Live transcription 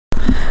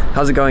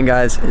How's it going,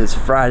 guys? It is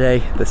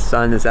Friday, the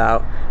sun is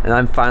out, and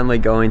I'm finally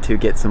going to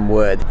get some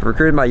wood. I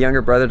recruited my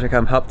younger brother to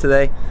come help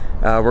today.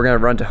 We're gonna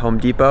run to Home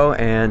Depot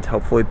and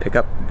hopefully pick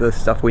up the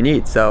stuff we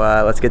need. So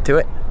let's get to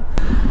it.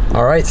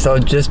 All right, so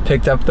just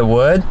picked up the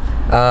wood.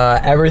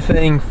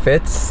 Everything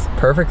fits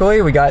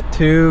perfectly. We got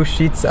 2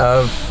 sheets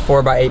of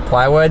 4x8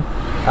 plywood,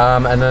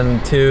 and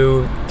then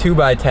two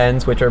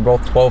 2x10s, which are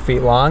both 12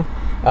 feet long.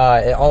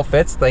 It all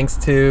fits thanks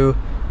to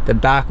the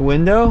back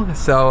window.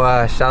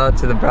 So shout out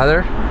to the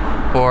brother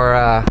for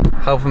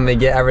helping me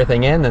get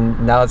everything in,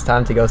 and now it's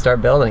time to go start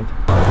building.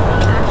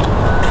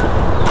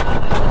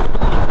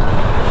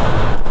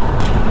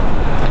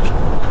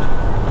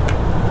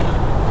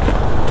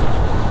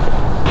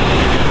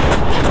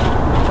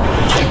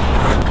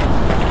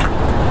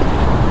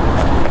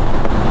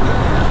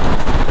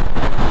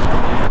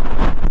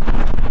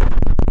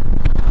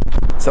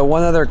 So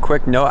one other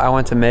quick note I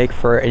want to make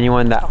for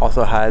anyone that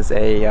also has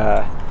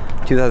a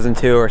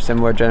 2002 or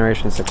similar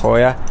generation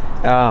Sequoia.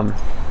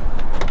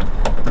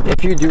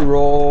 If you do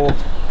roll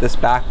this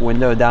back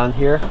window down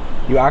here,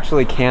 you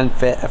actually can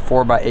fit a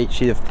 4x8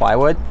 sheet of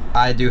plywood.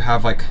 I do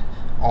have like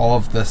all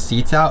of the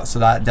seats out, so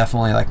that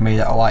definitely like made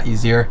it a lot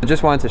easier. I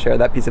just wanted to share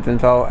that piece of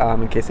info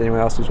in case anyone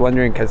else was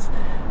wondering, because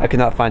I could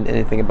not find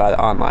anything about it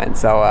online.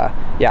 So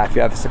yeah, if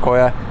you have a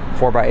Sequoia,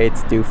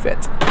 4x8s do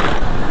fit.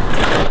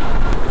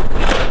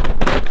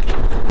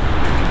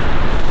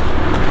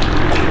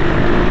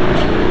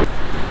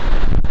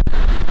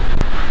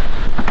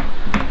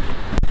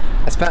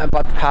 Spent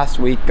about the past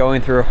week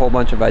going through a whole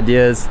bunch of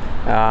ideas,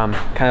 kind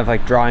of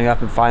like drawing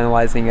up and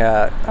finalizing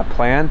a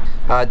plan.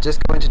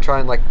 Just going to try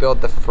and like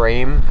build the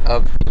frame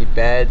of the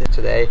bed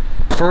today.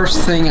 First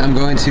thing I'm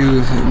going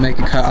to make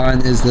a cut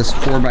on is this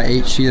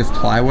 4x8 sheet of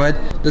plywood.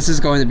 This is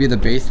going to be the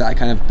base that I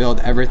kind of build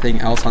everything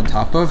else on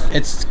top of.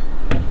 It's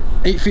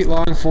 8 feet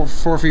long,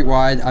 4 feet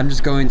wide. I'm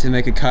just going to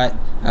make a cut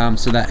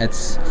so that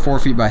it's 4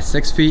 feet by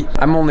 6 feet.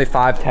 I'm only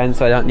 5'10",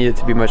 so I don't need it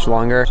to be much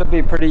longer. Should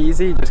be pretty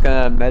easy. Just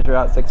gonna measure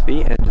out 6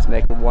 feet and just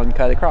make one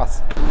cut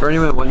across. For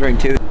anyone wondering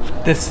too,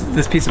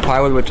 this piece of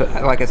plywood, which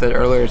like I said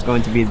earlier is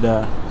going to be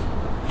the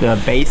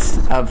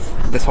base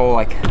of this whole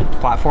like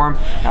platform,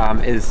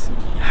 is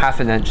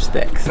 1/2 inch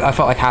thick. So I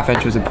felt like 1/2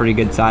 inch was a pretty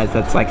good size.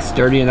 That's like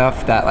sturdy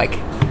enough that like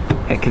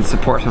it can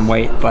support some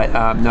weight, but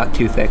not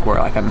too thick where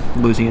like I'm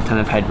losing a ton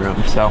of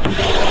headroom. So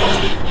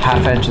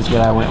 1/2 inch is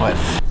what I went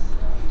with.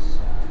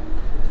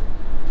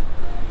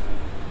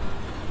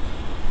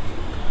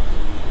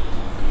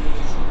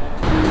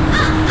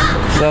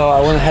 So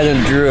I went ahead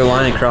and drew a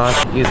line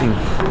across using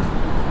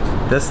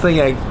this thing.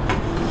 I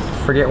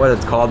forget what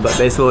it's called, but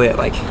basically it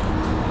like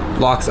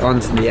locks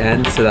onto the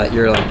end so that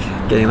you're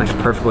like getting like a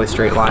perfectly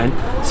straight line.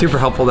 Super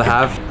helpful to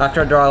have.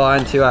 After I draw a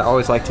line too, I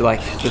always like to like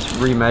just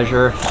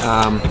remeasure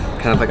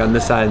kind of like on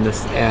this side and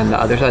this and the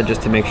other side,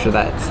 just to make sure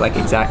that it's like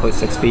exactly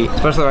 6 feet.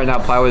 Especially right now,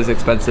 plywood is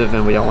expensive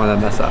and we don't want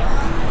to mess up.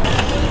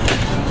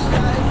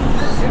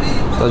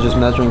 So just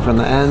measuring from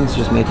the ends,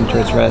 just making sure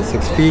it's right at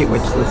 6 feet,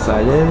 which this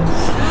side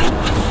is.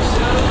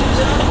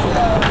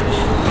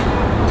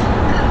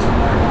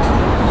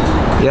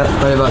 Yep,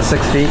 right about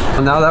 6 feet.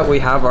 Now that we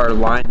have our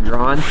line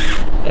drawn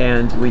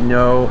and we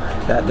know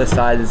that this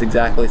side is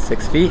exactly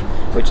 6 feet,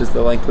 which is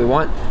the length we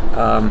want,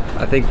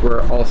 I think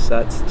we're all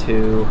set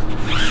to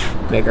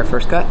make our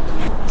first cut.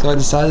 So I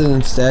decided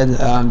instead,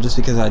 just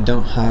because I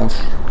don't have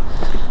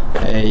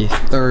a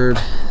third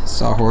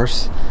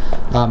sawhorse,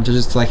 to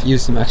just like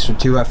use some extra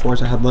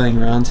 2x4s I had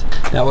laying around.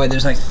 That way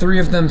there's like 3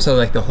 of them, so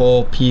like the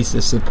whole piece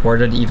is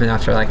supported even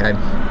after like I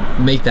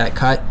make that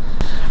cut.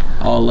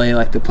 I'll lay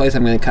like the place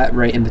I'm going to cut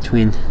right in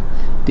between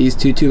these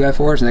 2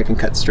 2x4s, and I can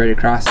cut straight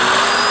across.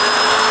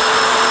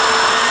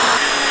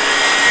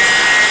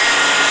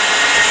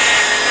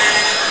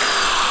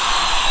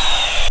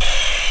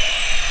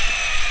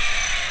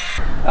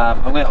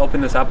 I'm going to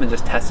open this up and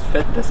just test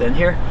fit this in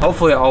here.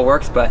 Hopefully it all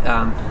works, but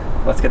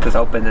let's get this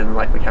open and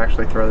like we can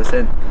actually throw this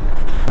in.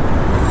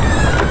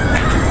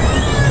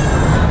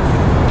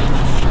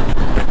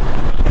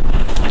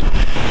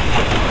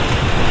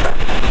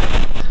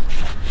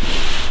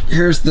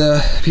 Here's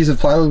the piece of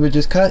plywood we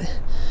just cut.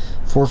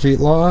 4 feet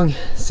long,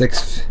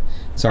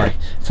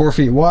 4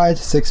 feet wide,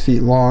 6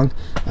 feet long.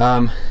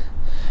 It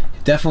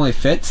definitely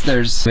fits.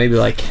 There's maybe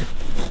like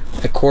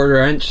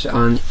 1/4 inch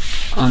on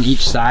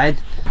each side.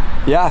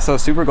 Yeah, so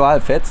super glad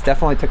it fits.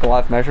 Definitely took a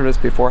lot of measurements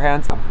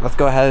beforehand. Let's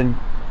go ahead and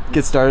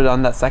get started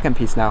on that second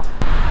piece now.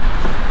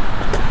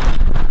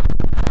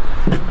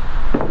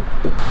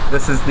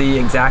 This is the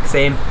exact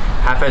same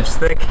 1/2 inch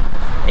thick,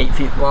 8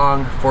 feet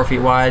long, 4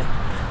 feet wide.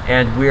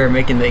 And we are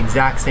making the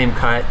exact same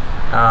cut,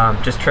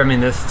 just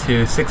trimming this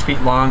to 6 feet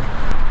long.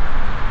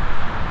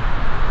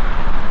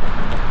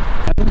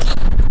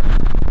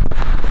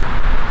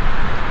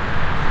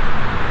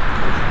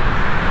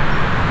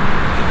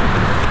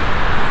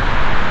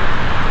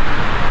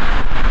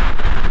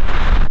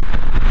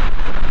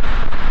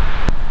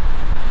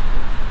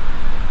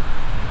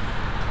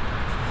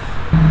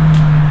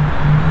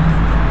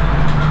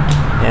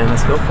 And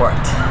let's go for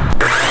it.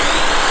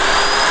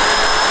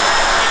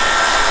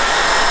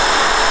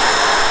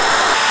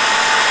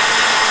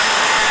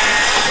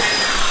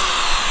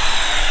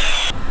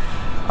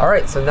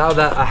 Alright, so now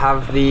that I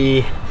have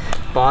the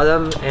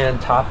bottom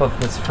and top of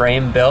this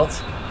frame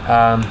built,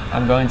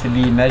 I'm going to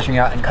be measuring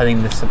out and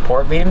cutting the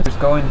support beams. There's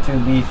going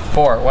to be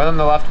 4. One on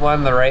the left, one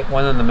on the right,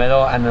 one in the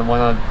middle, and then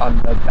one on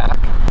the back.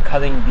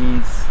 Cutting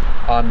these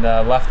on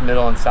the left,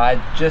 middle, and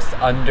side just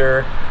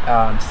under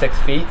 6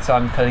 feet. So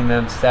I'm cutting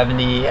them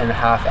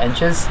 70.5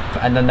 inches.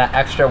 And then that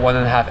extra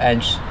 1.5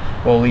 inch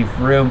will leave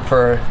room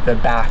for the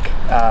back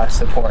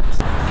supports.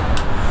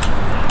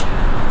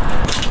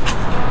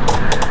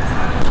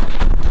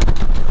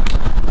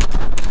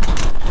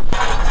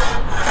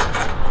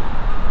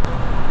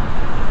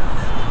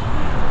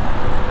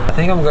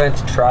 I think I'm going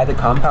to try the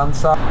compound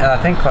saw. And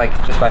I think like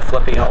just by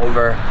flipping it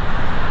over,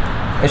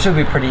 it should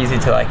be pretty easy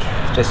to like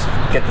just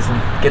get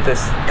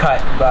this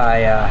cut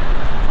by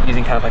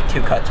using kind of like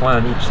 2 cuts, one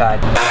on each side.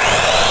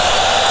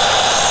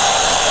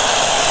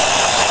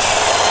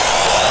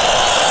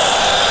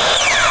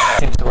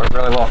 Seems to work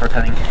really well for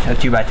cutting a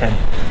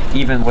 2x10,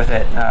 even with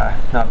it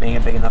not being a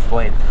big enough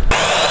blade.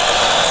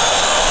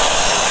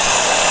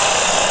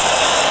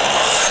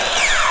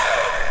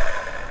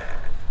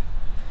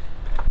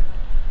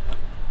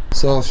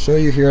 So I'll show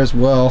you here as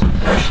well,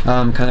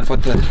 kind of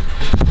what the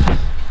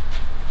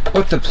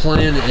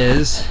plan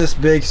is. This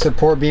big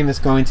support beam is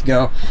going to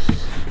go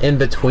in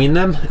between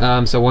them.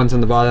 So one's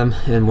on the bottom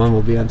and one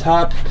will be on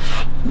top.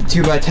 The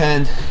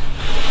 2x10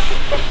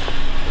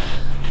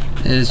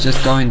 is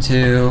just going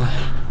to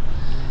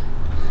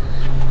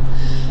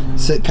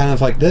sit kind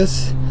of like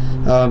this.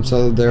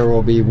 So there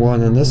will be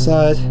one on this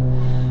side,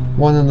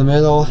 one in the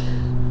middle,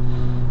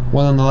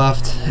 one on the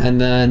left, and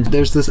then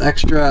there's this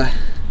extra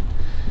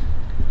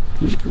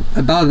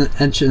about 1.5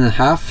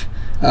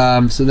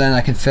 inches, so then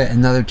I can fit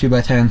another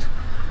 2x10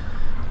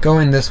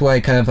 going this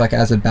way, kind of like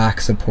as a back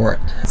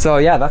support. So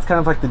yeah, that's kind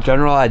of like the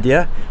general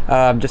idea.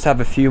 Just have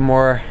a few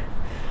more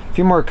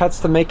cuts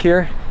to make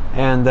here,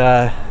 and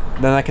then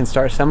I can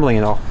start assembling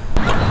it all.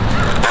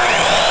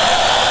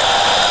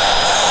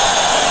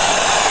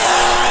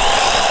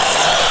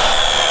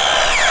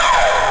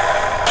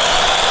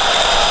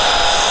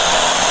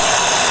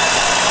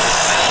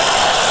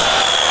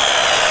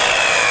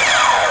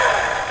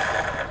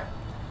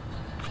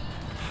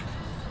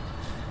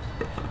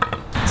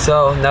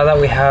 So now that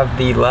we have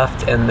the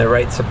left and the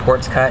right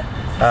supports cut,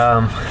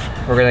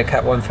 we're going to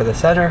cut one for the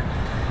center,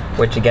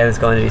 which again is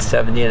going to be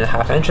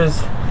 70.5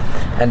 inches,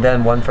 and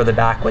then one for the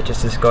back, which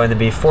is just going to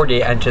be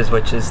 48 inches,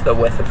 which is the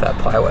width of that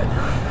plywood.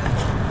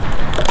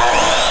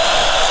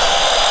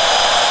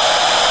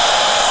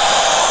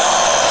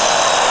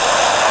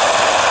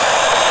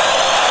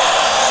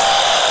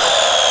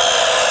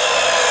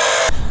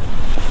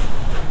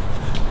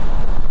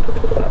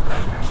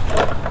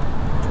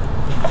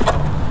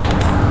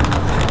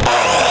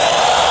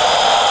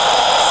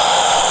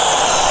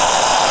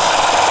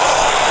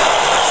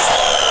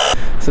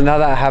 So now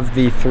that I have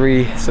the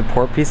 3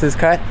 support pieces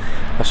cut,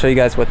 I'll show you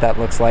guys what that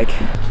looks like.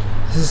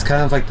 This is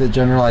kind of like the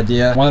general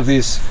idea. One of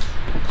these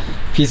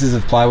pieces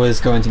of plywood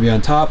is going to be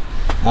on top,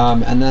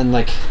 and then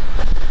like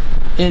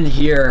in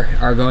here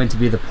are going to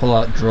be the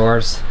pull-out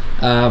drawers.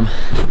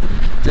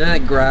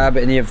 Didn't grab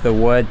any of the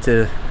wood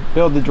to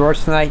build the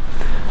drawers tonight.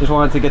 Just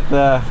wanted to get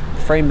the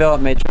frame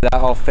built, made sure that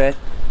all fit,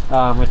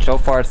 which so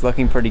far it's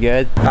looking pretty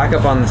good. Back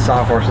up on the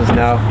sawhorses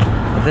now.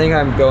 I think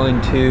I'm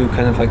going to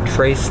kind of like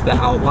trace the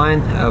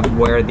outline of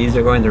where these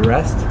are going to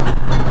rest.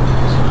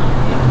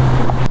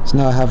 So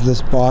now I have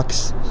this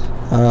box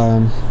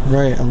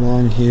right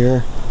along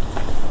here,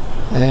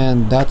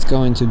 and that's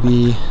going to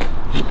be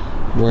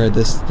where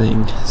this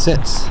thing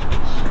sits.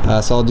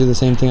 So I'll do the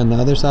same thing on the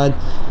other side,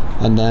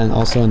 and then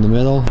also in the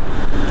middle.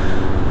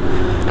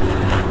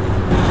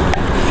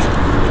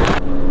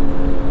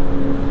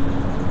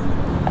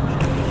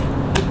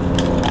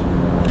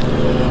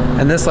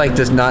 And this like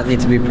does not need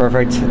to be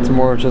perfect. It's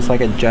more just like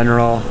a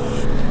general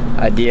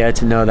idea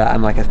to know that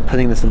I'm like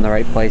putting this in the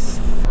right place.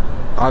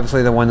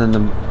 Obviously the one in the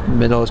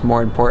middle is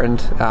more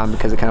important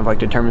because it kind of like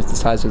determines the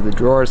size of the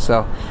drawers,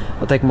 so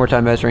I'll take more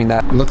time measuring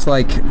that. It looks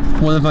like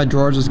one of my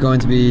drawers is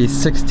going to be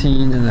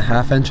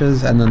 16.5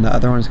 inches, and then the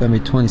other one is going to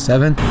be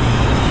 27.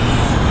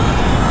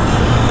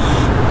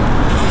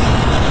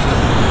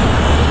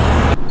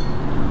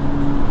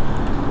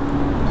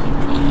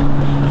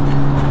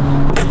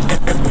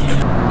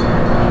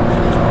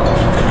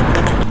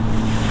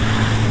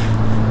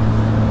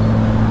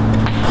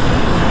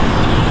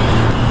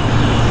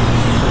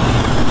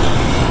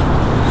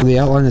 The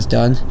outline is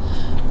done.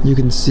 You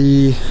can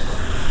see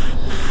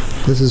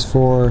this is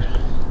for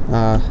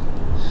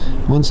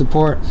one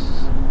support.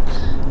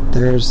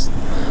 There's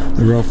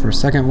the row for a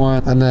second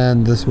one, and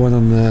then this one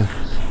on the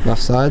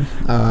left side,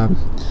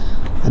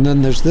 and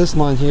then there's this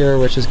line here,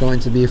 which is going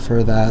to be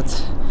for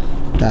that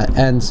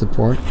end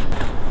support.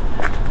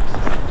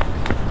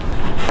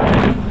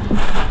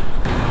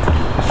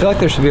 I feel like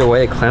there should be a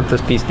way to clamp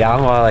this piece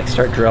down while I like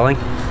start drilling.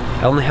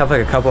 I only have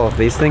like a couple of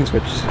these things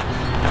which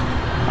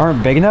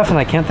aren't big enough, and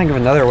I can't think of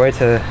another way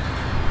to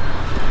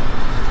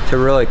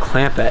really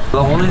clamp it. The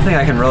only thing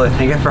I can really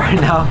think of right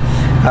now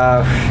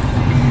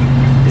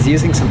is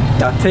using some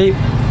duct tape.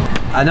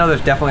 I know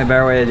there's definitely a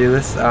better way to do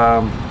this.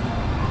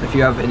 If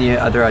you have any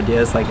other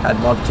ideas, like I'd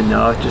love to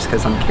know, just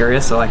because I'm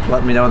curious. So like,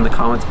 let me know in the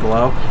comments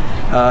below.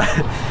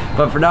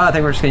 But for now, I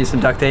think we're just gonna use some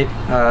duct tape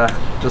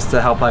just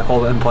to help like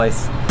hold it in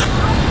place.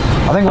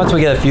 I think once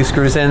we get a few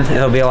screws in,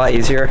 it'll be a lot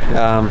easier.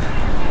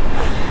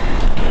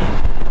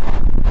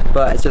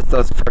 But it's just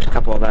those first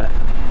couple that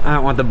I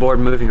don't want the board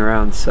moving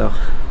around, so.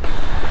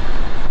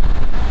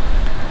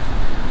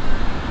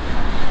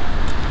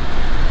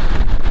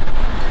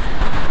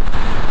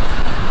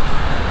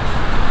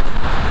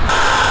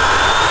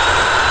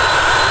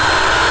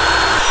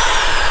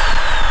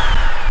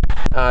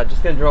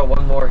 Just gonna drill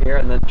one more here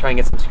and then try and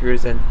get some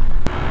screws in.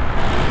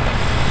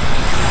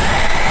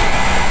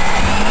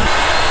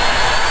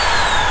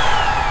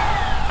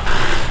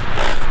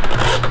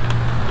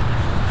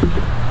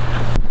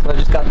 So I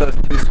just got those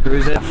 2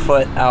 screws in, a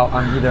foot out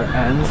on either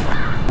end.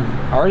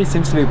 Already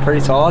seems to be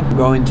pretty solid. I'm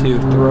going to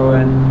throw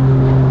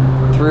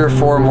in 3 or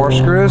 4 more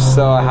screws,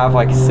 so I have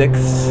like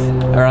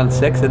around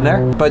 6 in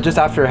there. But just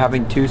after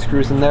having 2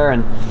 screws in there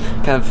and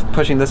kind of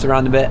pushing this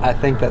around a bit, I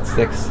think that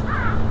 6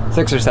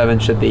 or 7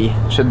 should be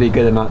a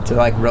good amount to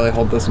like really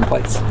hold this in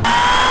place.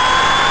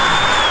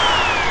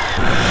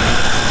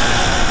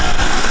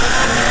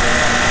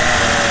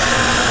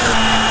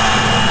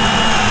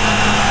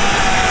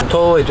 I'm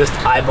totally just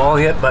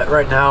eyeballing it, but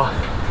right now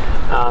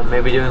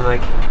maybe doing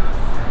like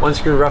 1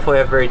 screw roughly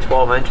every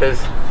 12 inches.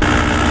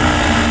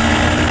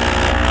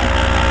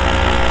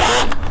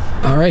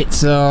 All right,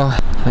 so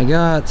I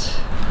got,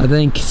 I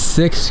think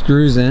 6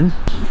 screws in.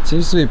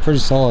 Seems to be pretty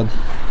solid.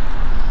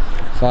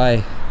 If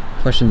I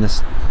pushing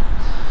this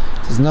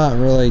does not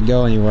really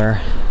go anywhere.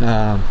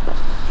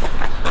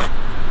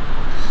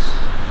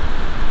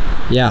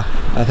 Yeah,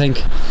 I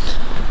think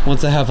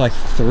once I have like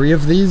 3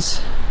 of these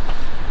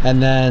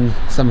and then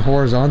some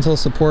horizontal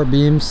support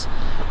beams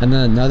and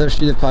then another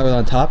sheet of plywood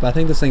on top, I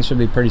think this thing should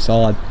be pretty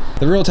solid.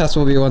 The real test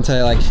will be once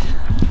I like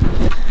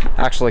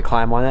actually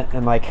climb on it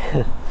and like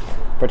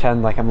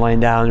pretend like I'm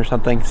laying down or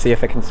something, see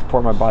if it can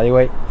support my body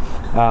weight.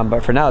 But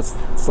for now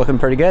it's looking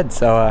pretty good,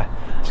 so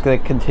just gonna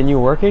continue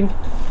working.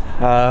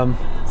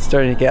 It's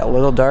starting to get a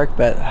little dark,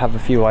 but I have a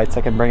few lights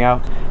I can bring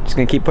out. Just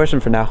gonna keep pushing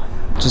for now.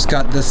 Just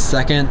got this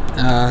second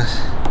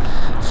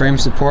frame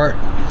support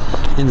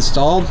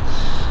installed.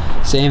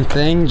 Same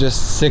thing,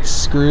 just 6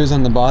 screws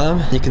on the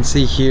bottom. You can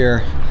see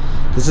here,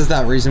 this is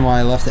that reason why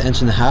I left the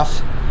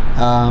 1.5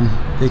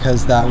 inch,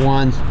 because that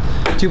one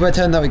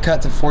 2x10 that we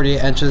cut to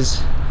 48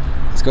 inches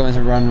is going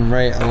to run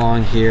right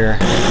along here.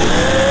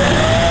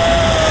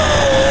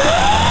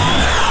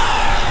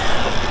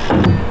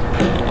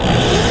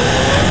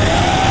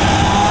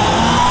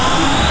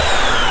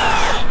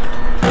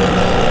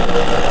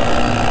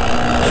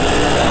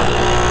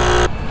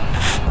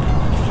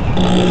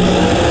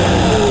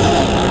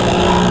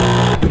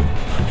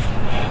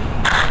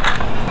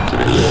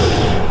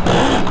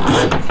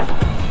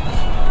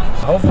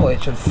 Hopefully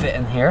it should fit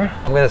in here.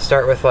 I'm gonna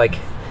start with like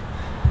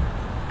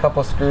a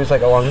couple screws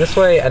like along this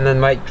way and then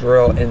might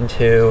drill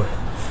into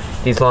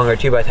these longer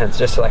 2x10s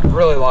just to like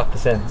really lock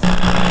this in.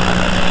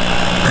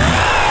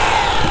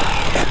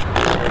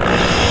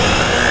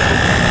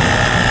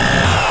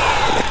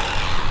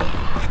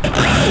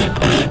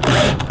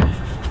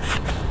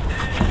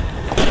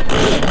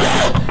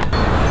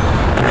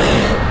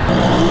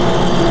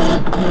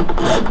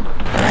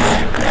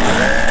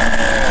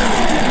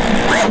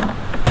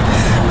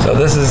 So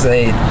this is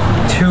a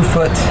 2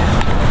 foot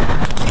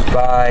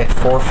by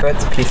 4 foot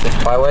piece of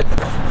plywood.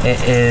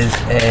 It is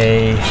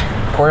a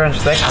 1/4 inch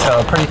thick,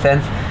 so pretty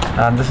thin.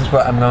 This is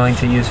what I'm going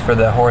to use for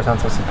the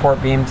horizontal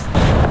support beams.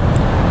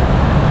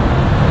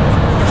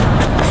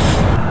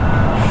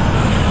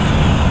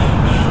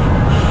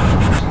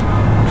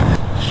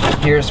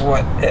 Here's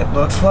what it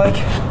looks like.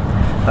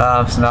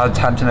 So now it's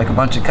time to make a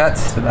bunch of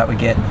cuts so that we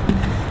get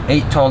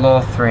 8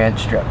 total 3-inch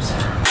strips.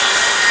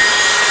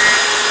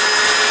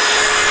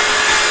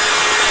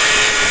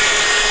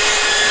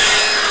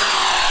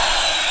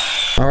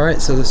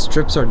 Alright, so the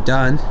strips are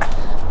done.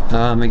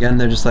 Again,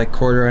 they're just like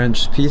 1/4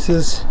 inch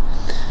pieces.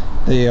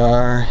 They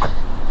are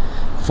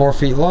 4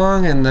 feet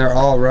long and they're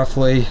all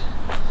roughly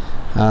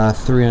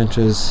 3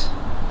 inches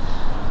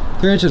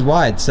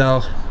wide.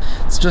 So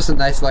it's just a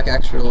nice like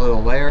extra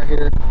little layer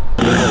here.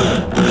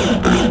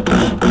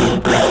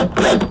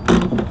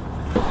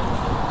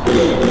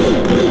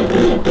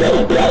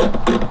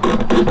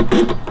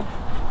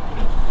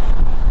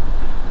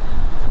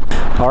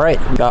 Alright,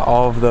 got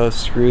all of those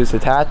screws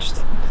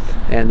attached.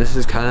 And this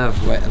is kind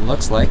of what it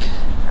looks like.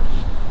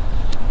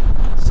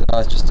 So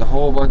it's just a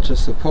whole bunch of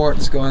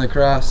supports going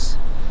across.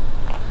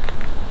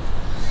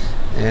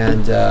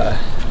 And I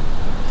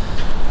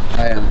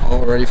am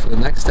all ready for the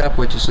next step,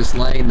 which is just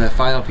laying the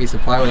final piece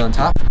of plywood on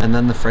top, and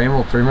then the frame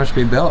will pretty much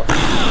be built.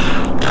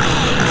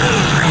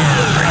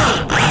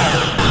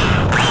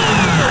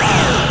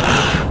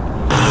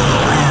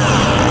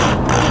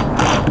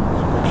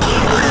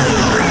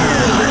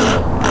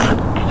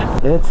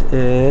 It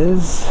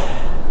is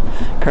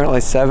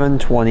currently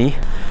 7:20.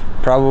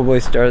 Probably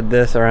started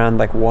this around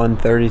like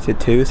 1:30 to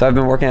 2, so I've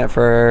been working at it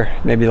for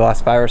maybe the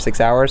last 5 or 6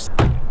 hours,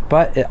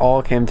 but it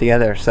all came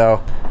together.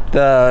 So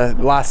the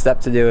last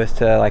step to do is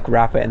to like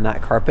wrap it in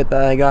that carpet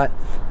that I got.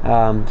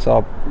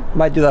 So I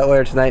might do that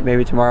later tonight,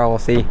 maybe tomorrow, we'll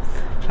see.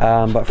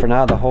 But for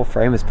now, the whole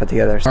frame is put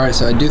together. All right,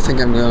 so I do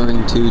think I'm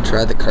going to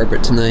try the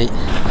carpet tonight.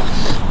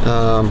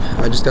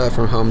 I just got it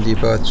from Home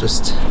Depot. It's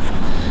just,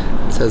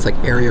 it says like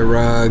area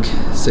rug,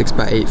 6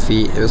 by 8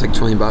 feet. It was like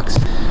 20 bucks.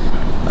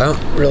 I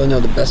don't really know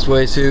the best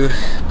way to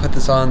put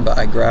this on, but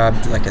I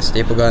grabbed like a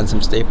staple gun and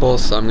some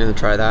staples, so I'm gonna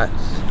try that.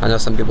 I know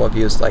some people have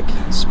used like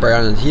spray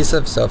on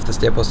adhesive, so if the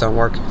staples don't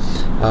work,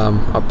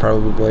 I'll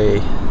probably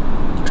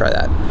try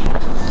that.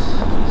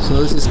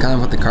 So this is kind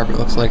of what the carpet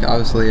looks like.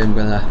 Obviously I'm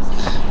gonna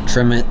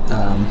trim it,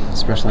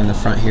 especially in the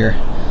front here,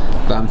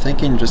 but I'm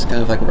thinking just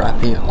kind of like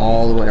wrapping it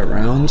all the way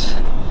around,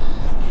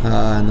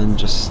 and then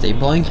just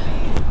stapling.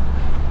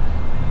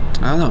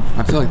 I don't know,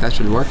 I feel like that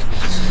should work.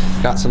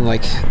 Got some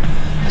like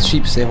a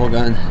cheap staple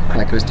gun,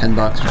 like it was 10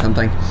 bucks or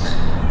something,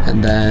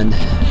 and then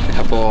a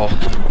couple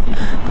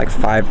like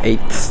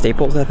 5/8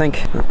 staples, I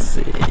think. Let's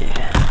see.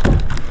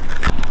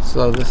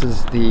 So this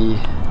is the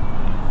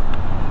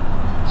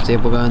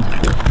staple gun,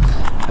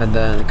 and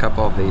then a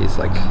couple of these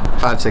like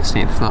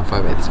 5/16, not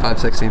 5/8,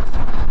 5/16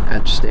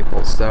 inch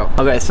staples. So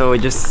okay, so we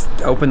just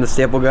opened the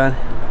staple gun,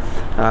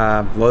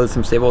 loaded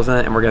some staples in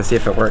it, and we're gonna see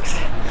if it works.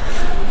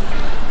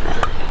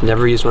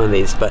 Never used one of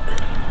these, but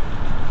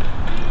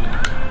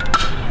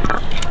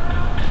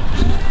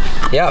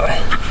yeah,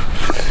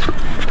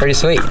 pretty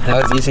sweet.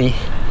 That was easy.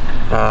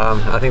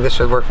 I think this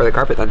should work for the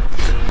carpet then.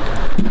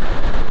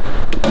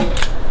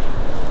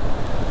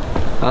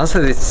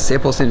 Honestly, these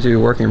staples seem to be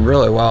working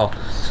really well.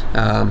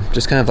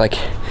 Just kind of like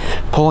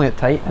pulling it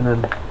tight and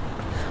then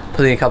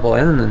putting a couple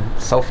in, and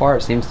so far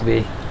it seems to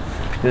be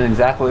doing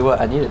exactly what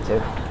I need it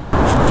to.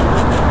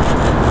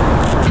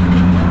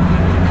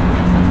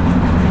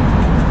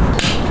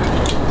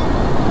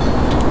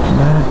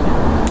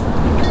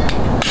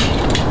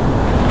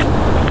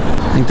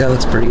 I think that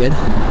looks pretty good.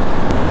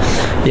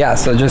 Yeah,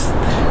 so just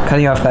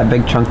cutting off that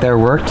big chunk there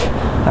worked,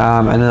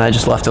 and then I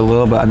just left a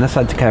little bit on this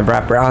side to kind of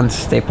wrap around,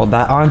 stapled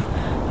that on,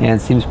 and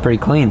it seems pretty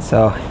clean.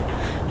 So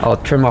I'll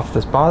trim off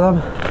this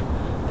bottom,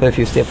 put a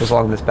few staples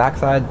along this back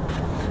side,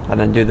 and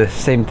then do the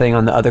same thing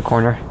on the other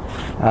corner.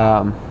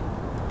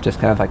 Just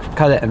kind of like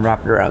cut it and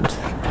wrap it around.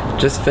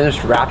 Just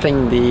finished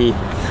wrapping the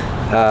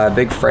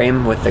big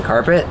frame with the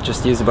carpet.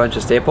 Just used a bunch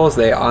of staples.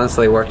 They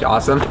honestly worked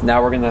awesome.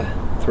 Now we're gonna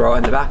throw it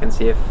in the back and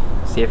see if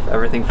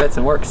everything fits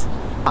and works.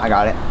 I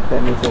got it.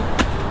 That means it.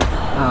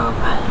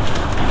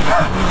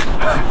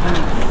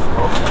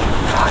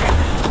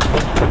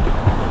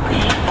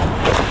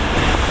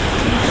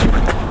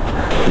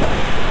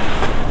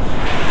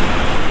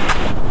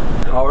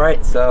 All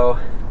right, so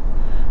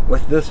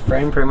with this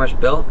frame pretty much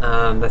built,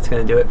 that's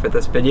gonna do it for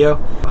this video.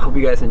 I hope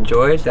you guys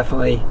enjoyed.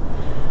 Definitely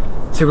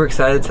super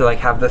excited to like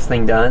have this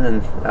thing done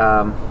and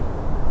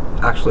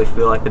actually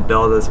feel like the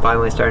build is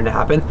finally starting to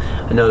happen.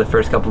 I know the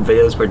first couple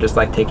videos were just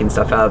like taking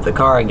stuff out of the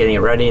car and getting it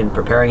ready and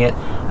preparing it,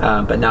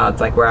 but now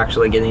it's like we're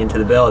actually getting into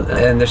the build,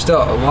 and there's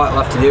still a lot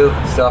left to do.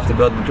 Still have to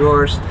build the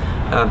drawers,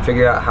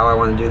 figure out how I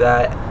want to do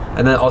that,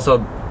 and then also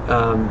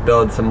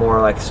build some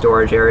more like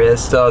storage areas.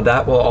 So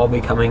that will all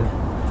be coming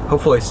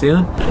hopefully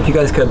soon. If you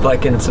guys could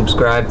like and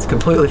subscribe, it's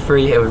completely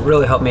free. It would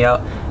really help me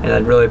out and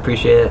I'd really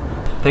appreciate it.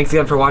 Thanks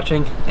again for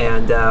watching,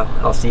 and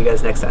I'll see you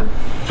guys next time.